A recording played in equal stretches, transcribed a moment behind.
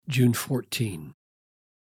June 14.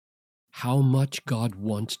 How much God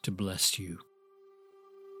wants to bless you.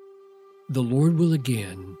 The Lord will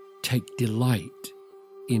again take delight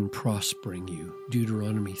in prospering you.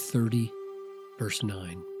 Deuteronomy 30, verse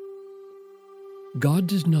 9. God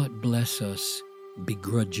does not bless us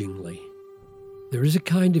begrudgingly. There is a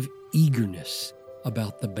kind of eagerness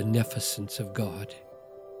about the beneficence of God.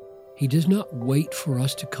 He does not wait for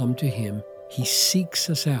us to come to Him. He seeks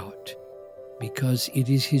us out because it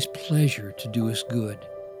is His pleasure to do us good.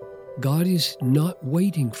 God is not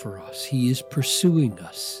waiting for us. He is pursuing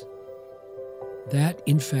us. That,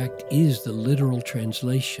 in fact, is the literal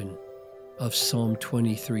translation of Psalm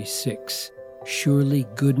 23:6. Surely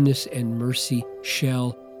goodness and mercy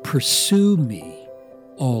shall pursue me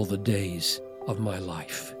all the days of my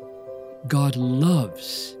life. God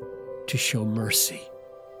loves to show mercy.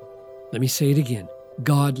 Let me say it again.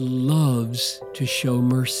 God loves to show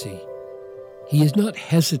mercy. He is not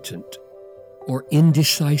hesitant or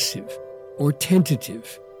indecisive or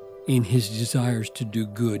tentative in His desires to do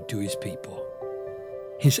good to His people.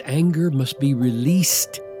 His anger must be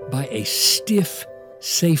released by a stiff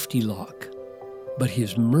safety lock, but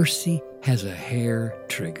His mercy has a hair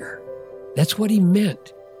trigger. That's what He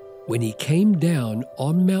meant when He came down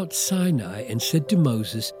on Mount Sinai and said to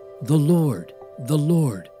Moses, the Lord,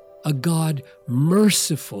 a God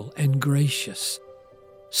merciful and gracious,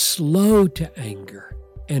 slow to anger,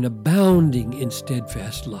 and abounding in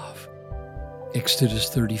steadfast love. Exodus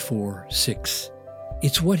 34:6.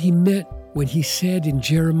 It's what He meant when He said in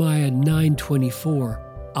Jeremiah 9:24,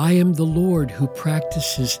 I am the Lord who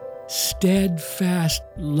practices steadfast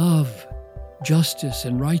love, justice,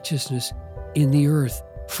 and righteousness in the earth.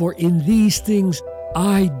 For in these things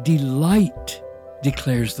I delight,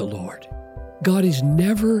 declares the Lord. God is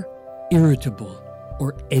never irritable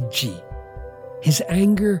or edgy. His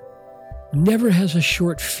anger never has a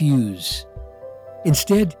short fuse.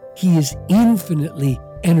 Instead, He is infinitely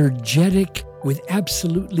energetic with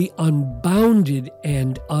absolutely unbounded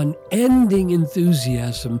and unending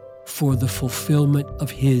enthusiasm for the fulfillment of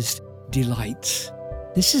His delights.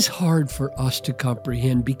 This is hard for us to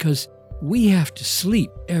comprehend because we have to sleep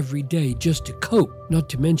every day just to cope, not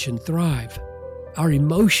to mention thrive. Our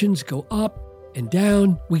emotions go up and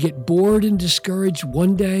down. We get bored and discouraged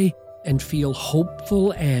one day and feel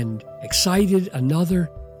hopeful and excited another.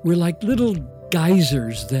 We're like little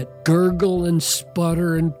geysers that gurgle and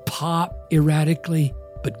sputter and pop erratically.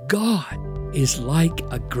 But God is like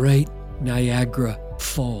a great Niagara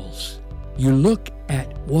Falls. You look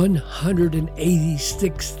at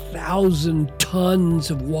 186,000 tons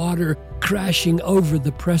of water crashing over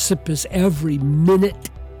the precipice every minute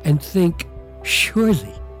and think,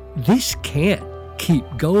 surely this can't keep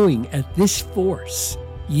going at this force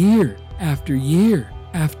year after year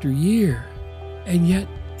after year. And yet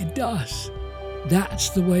it does. That's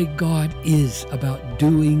the way God is about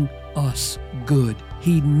doing us good.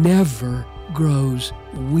 He never grows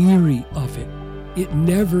weary of it. It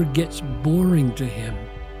never gets boring to Him.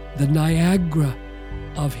 The Niagara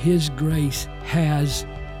of His grace has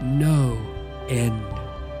no end.